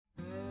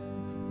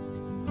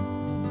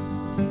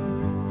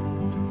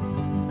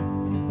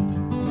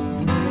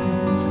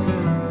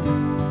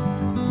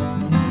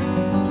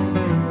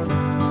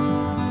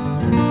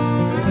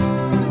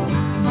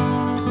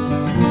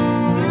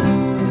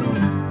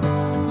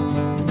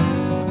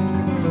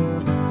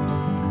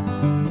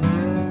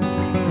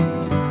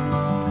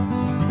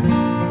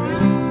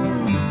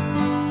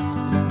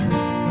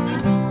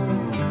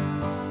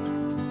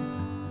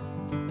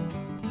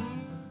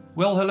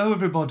Well, hello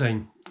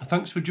everybody.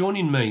 Thanks for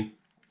joining me.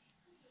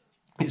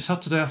 It's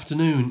Saturday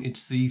afternoon.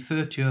 It's the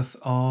 30th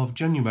of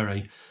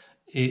January.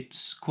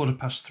 It's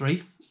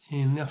 3:15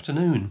 in the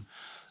afternoon.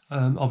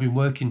 I've been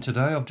working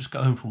today. I've just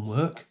got home from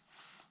work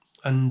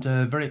and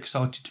very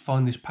excited to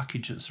find this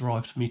package that's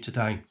arrived for me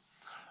today.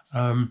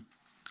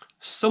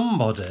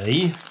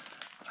 Somebody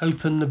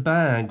opened the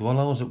bag while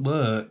I was at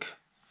work.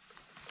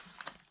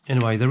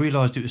 Anyway, they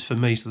realised it was for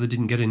me, so they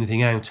didn't get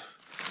anything out.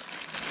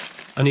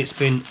 And it's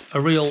been a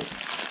real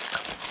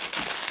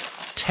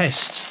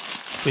test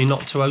for me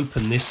not to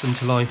open this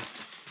until I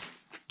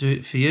do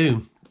it for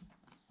you.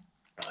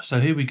 So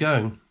here we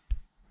go.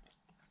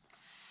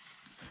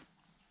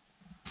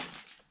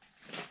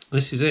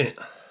 This is it.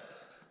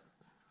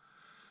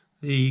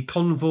 The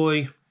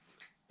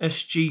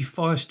KonvoySG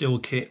fire steel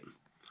kit,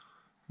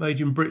 made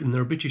in Britain.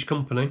 They're a British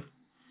company.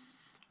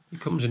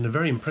 It comes in a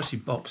very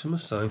impressive box, I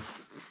must say.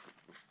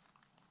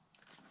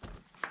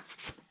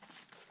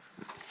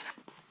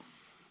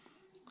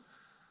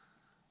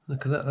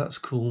 Look at that, that's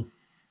cool.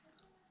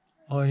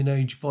 Iron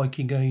Age,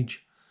 Viking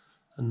Age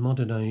and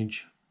Modern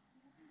Age.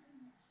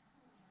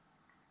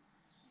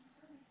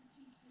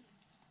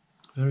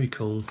 Very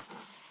cool.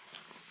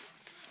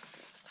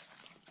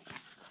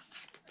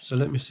 So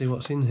let me see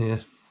what's in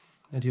here.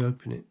 How do you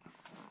open it?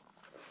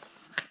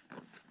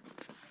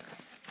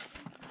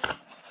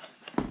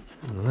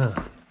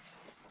 Ah.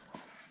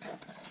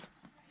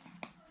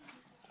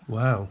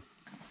 Wow.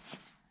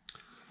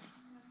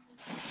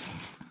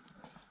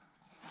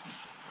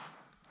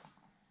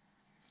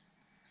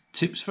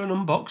 Tips for an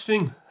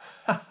unboxing.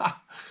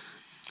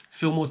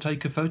 Film or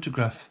take a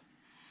photograph.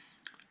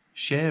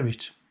 Share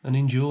it and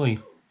enjoy.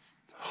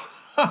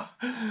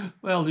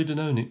 Well, you don't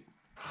own it.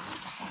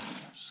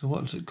 So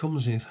what does it come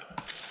with?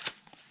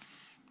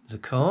 There's a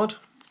card.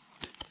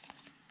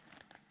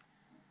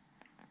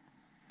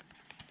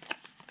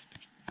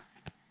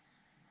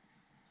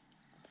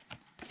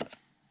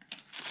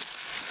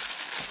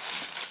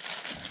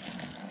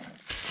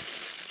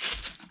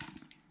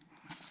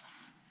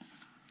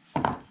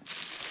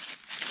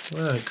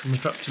 Wow, it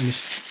comes wrapped in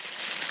this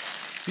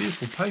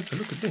beautiful paper.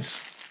 Look at this.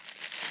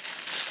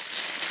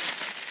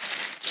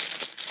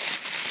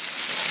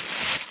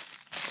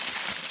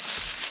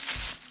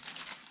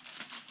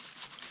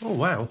 Oh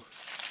wow.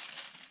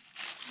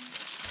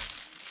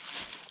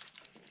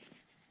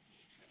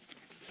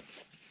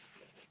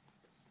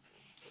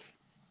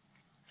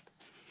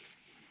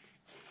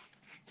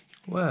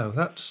 Wow,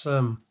 that's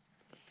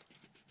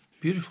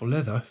beautiful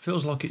leather.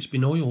 Feels like it's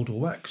been oiled or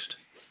waxed.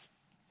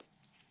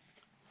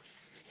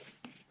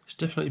 It's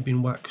definitely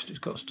been waxed. It's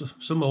got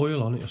some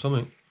oil on it or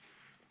something.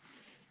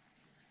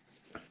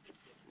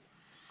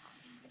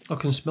 I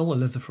can smell the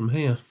leather from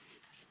here.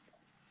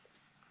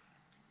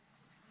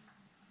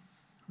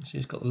 You see,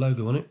 it's got the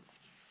logo on it.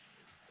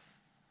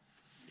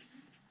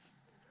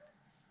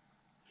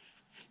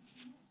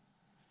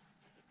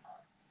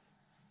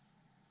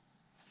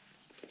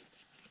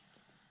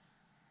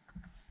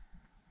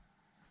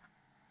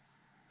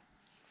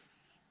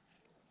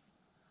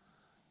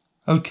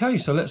 Okay,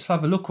 so let's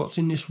have a look what's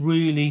in this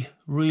really,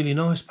 really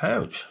nice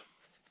pouch.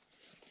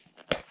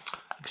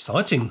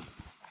 Exciting.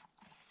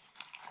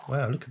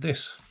 Wow, look at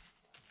this.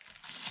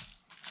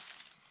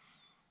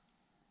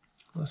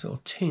 Nice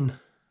little tin.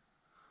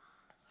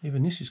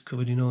 Even this is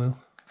covered in oil.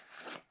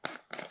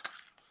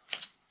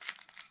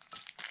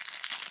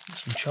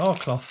 Some char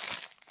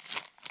cloth.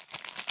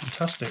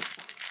 Fantastic.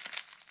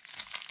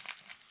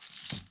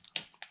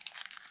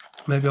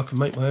 Maybe I can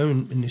make my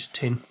own in this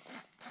tin.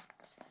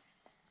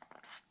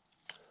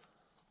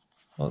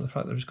 I like the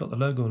fact that it's got the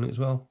logo on it as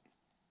well.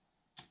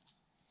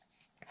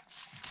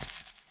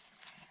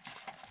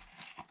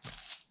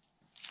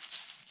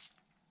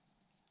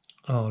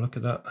 Oh, look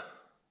at that.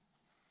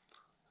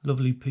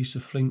 Lovely piece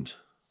of flint.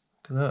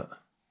 Look at that.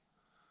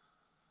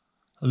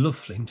 I love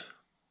flint.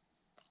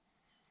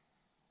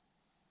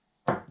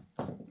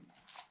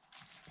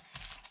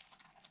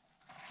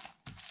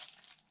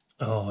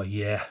 Oh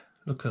yeah,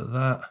 look at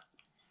that.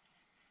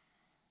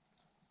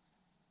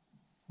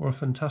 What a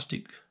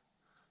fantastic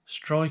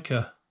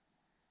striker.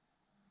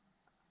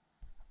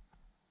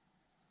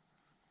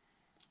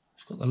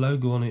 It's got the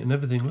logo on it and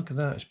everything. Look at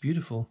that, it's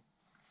beautiful.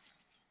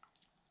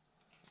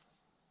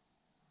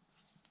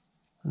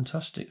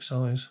 Fantastic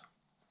size.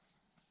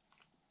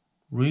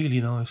 Really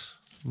nice.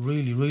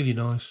 Really, really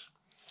nice.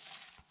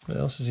 What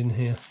else is in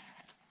here?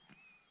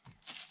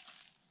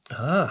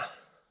 Ah,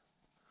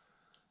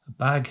 a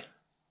bag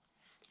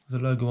with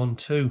the logo on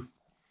too.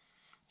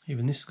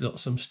 Even this has got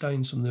some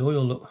stains from the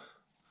oil, look.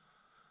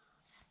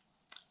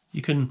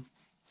 You can,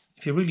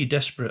 if you're really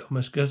desperate, I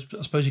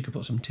suppose you could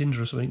put some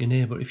tinder or something in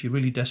here, but if you're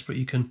really desperate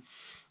you can,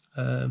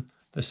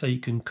 they say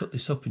you can cut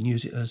this up and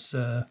use it as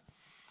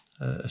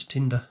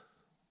tinder.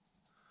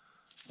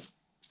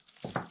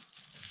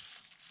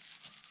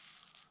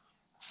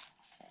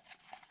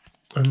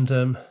 And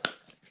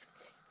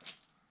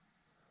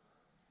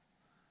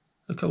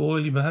look how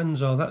oily my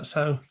hands are. That's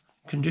how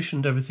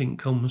conditioned everything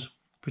comes,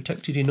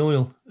 protected in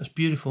oil. That's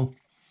beautiful.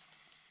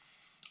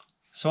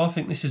 So I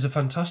think this is a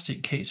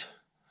fantastic kit,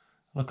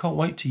 and I can't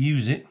wait to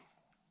use it.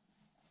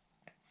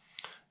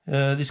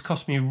 This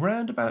cost me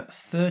around about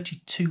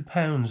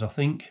 £32, I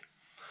think,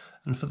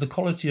 and for the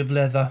quality of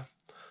leather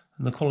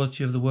and the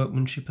quality of the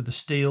workmanship of the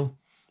steel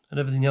and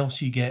everything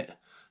else you get,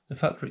 the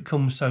fact that it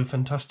comes so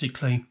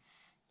fantastically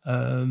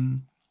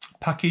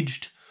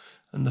packaged,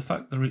 and the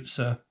fact that it's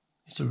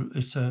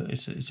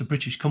a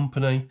British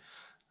company,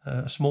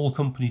 a small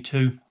company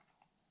too,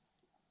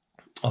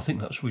 I think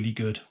that's really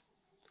good.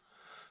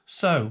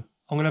 So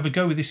I'm going to have a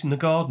go with this in the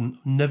garden.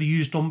 I've never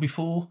used one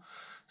before,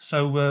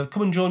 so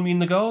come and join me in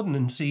the garden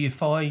and see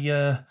if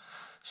I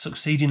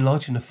succeed in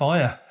lighting a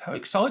fire. How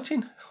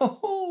exciting!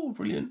 Oh,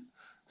 brilliant!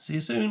 See you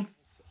soon.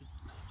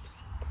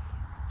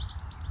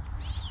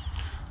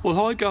 Well,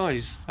 hi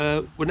guys,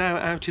 we're now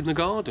out in the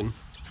garden.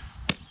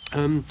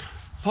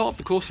 Part of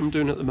the course I'm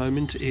doing at the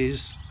moment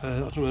is, I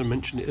don't know if I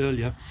mentioned it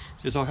earlier,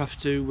 is I have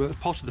to,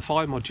 part of the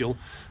fire module,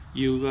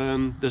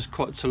 there's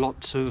quite a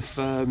lot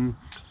of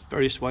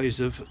various ways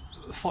of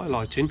fire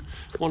lighting.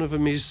 One of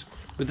them is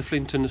with the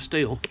flint and the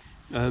steel,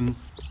 and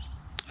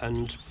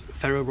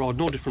ferro rod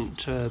and all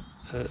different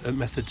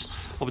methods.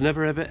 I've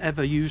never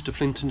ever used a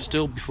flint and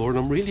steel before, and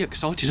I'm really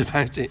excited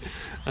about it.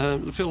 I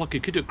feel like a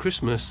kid at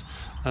Christmas.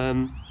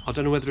 I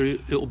don't know whether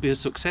it'll be a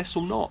success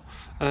or not.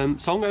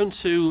 So I'm going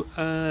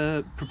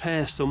to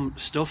prepare some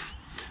stuff,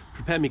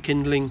 prepare my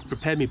kindling,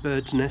 prepare my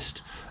bird's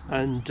nest,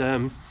 and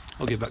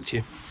I'll get back to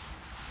you.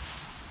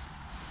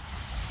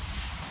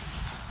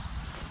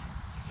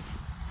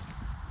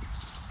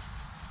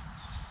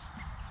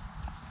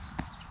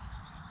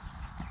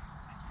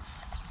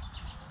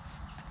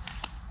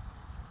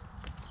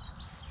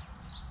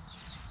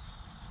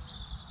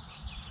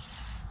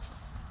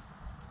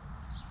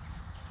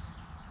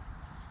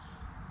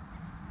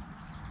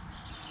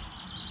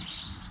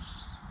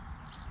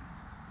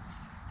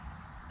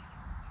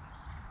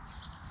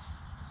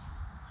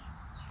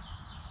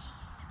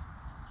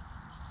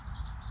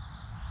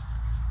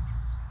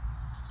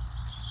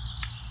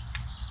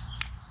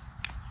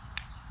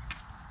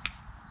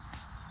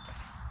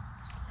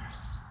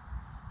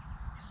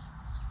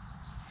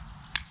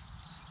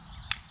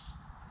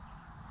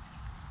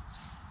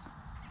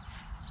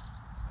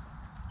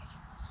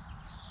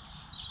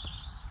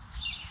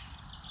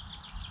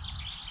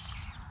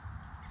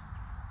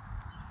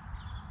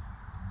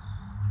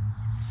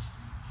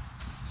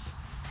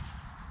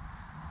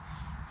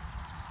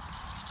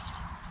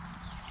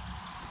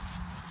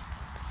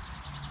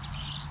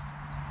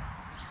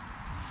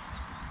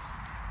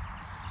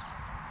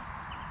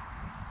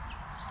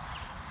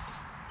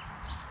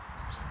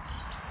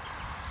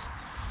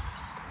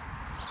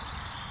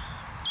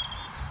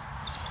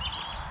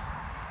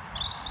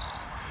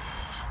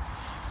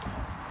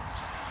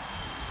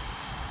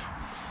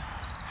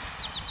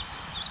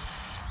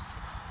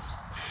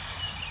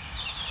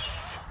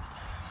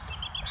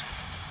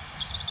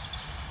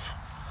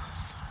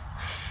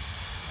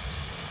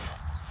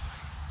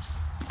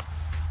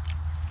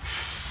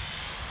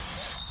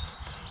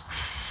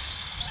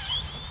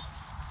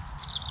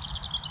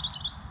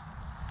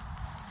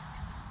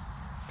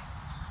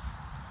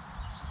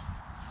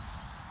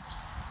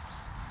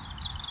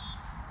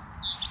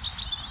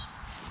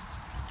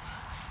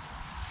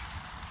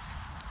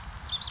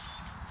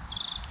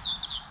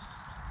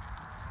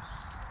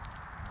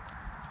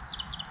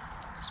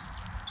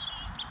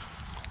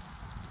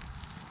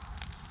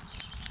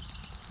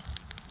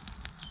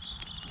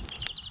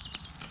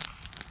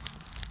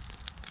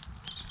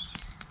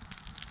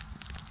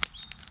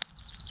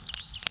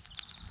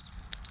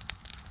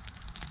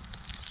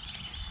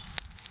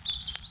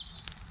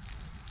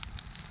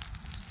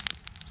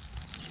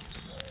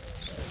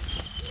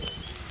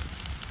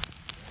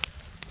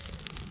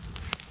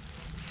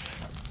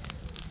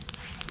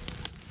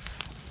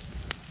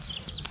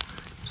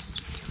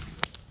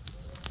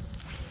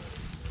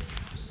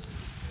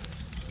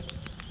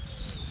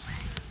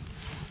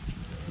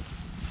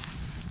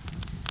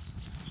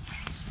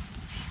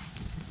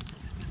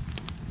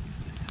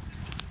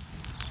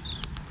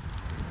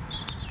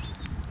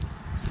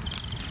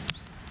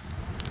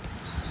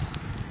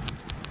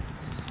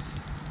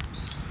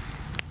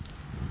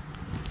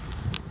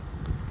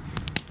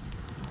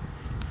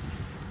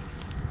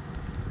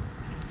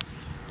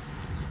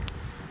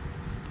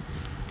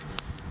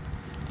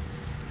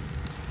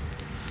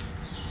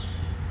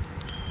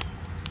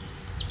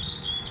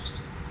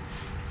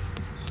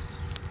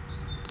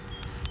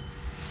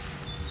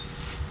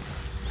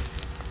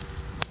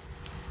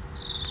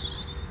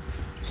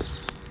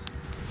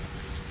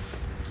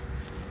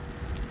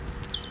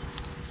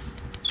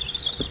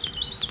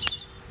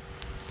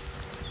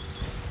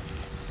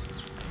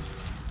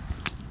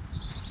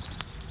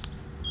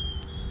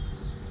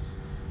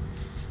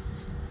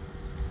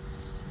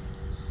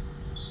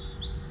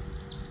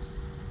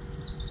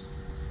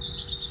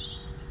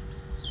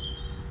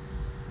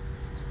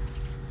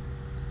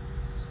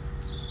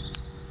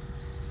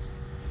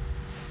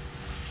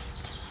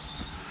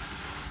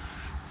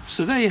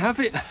 So there you have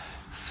it,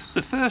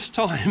 the first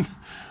time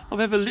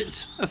I've ever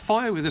lit a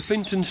fire with a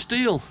flint and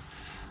steel.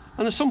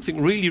 And there's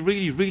something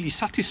really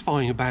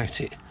satisfying about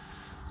it.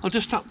 I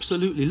just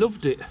absolutely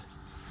loved it.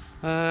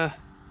 I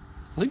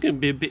think it'd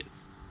be a bit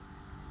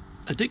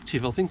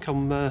addictive. I think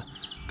I'm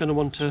going to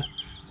want to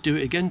do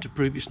it again to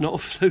prove it's not a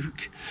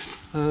fluke.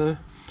 But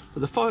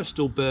the fire's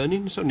still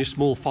burning. It's only a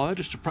small fire,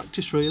 just to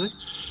practice really.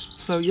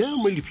 So yeah,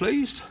 I'm really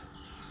pleased.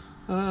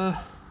 I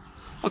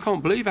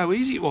can't believe how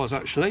easy it was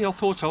actually. I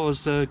thought I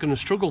was going to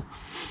struggle.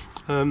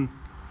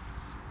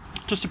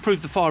 Just to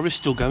prove the fire is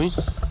still going.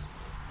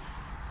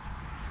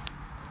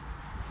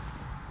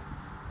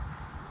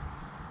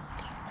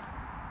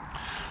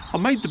 I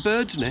made the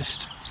bird's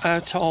nest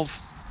out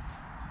of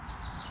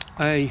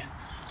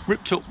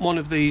ripped up one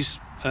of these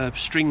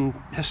string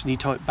Hessian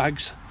type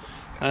bags.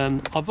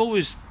 I've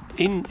always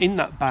in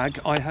that bag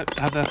I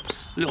have a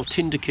little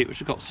tinder kit which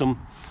has got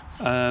some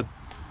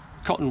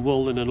cotton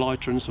wool and a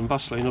lighter and some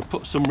Vaseline. I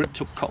put some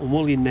ripped up cotton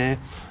wool in there.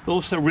 I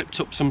also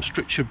ripped up some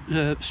strips of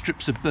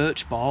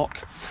birch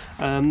bark,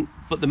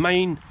 but the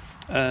main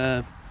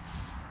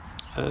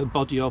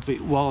body of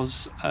it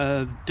was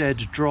dead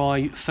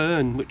dry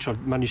fern, which I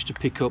managed to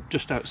pick up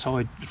just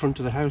outside the front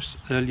of the house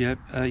earlier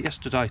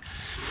yesterday.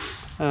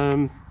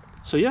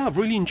 So yeah, I've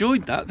really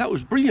enjoyed that. That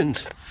was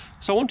brilliant.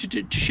 So I wanted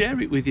to share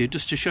it with you,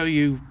 just to show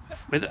you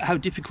how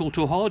difficult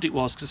or hard it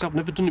was, because I've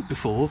never done it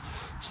before.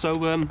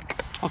 So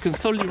I can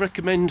thoroughly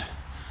recommend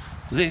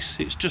this.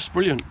 It's just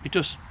brilliant. It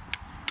just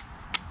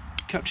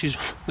captures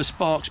the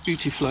sparks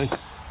beautifully.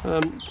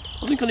 I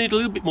think I need a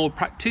little bit more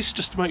practice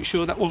just to make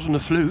sure that wasn't a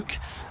fluke.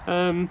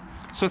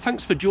 So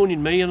thanks for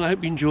joining me, and I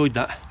hope you enjoyed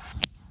that.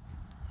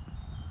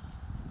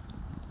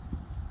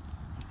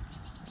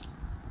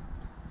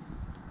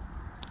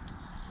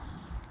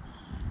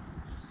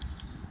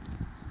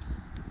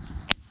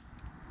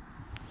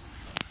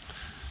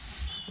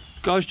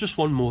 Guys, just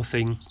one more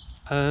thing.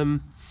 I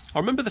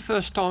remember the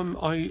first time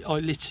I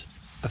lit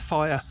a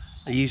fire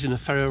using a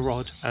ferro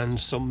rod and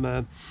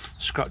some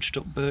scratched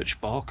up birch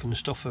bark and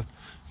stuff a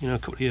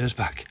couple of years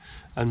back,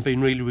 and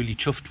been really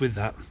chuffed with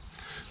that.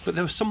 But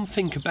there was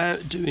something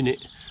about doing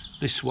it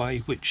this way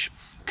which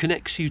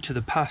connects you to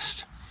the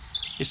past.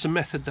 It's a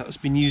method that has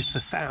been used for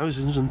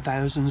thousands and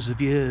thousands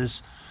of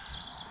years,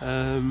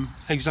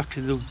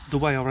 exactly the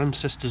way our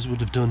ancestors would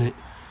have done it.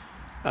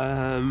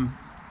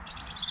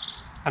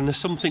 And there's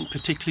something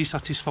particularly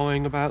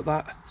satisfying about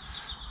that,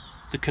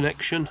 the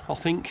connection, I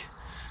think.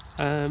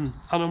 And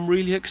I'm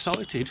really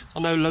excited. I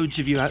know loads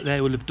of you out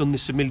there will have done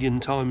this a million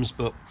times,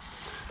 but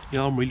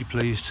yeah, I'm really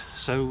pleased.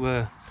 So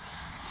I'm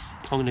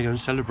going to go and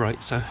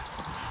celebrate. So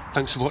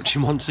thanks for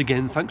watching once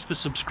again. Thanks for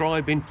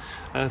subscribing.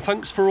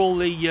 Thanks for all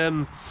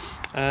the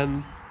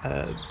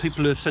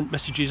people who have sent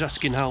messages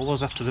asking how I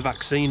was after the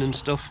vaccine and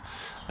stuff.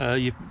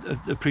 Your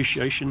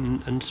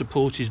appreciation and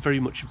support is very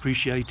much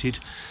appreciated.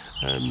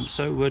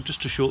 So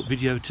just a short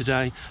video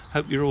today.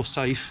 Hope you're all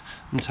safe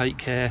and take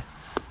care.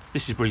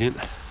 This is brilliant.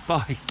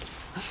 Bye.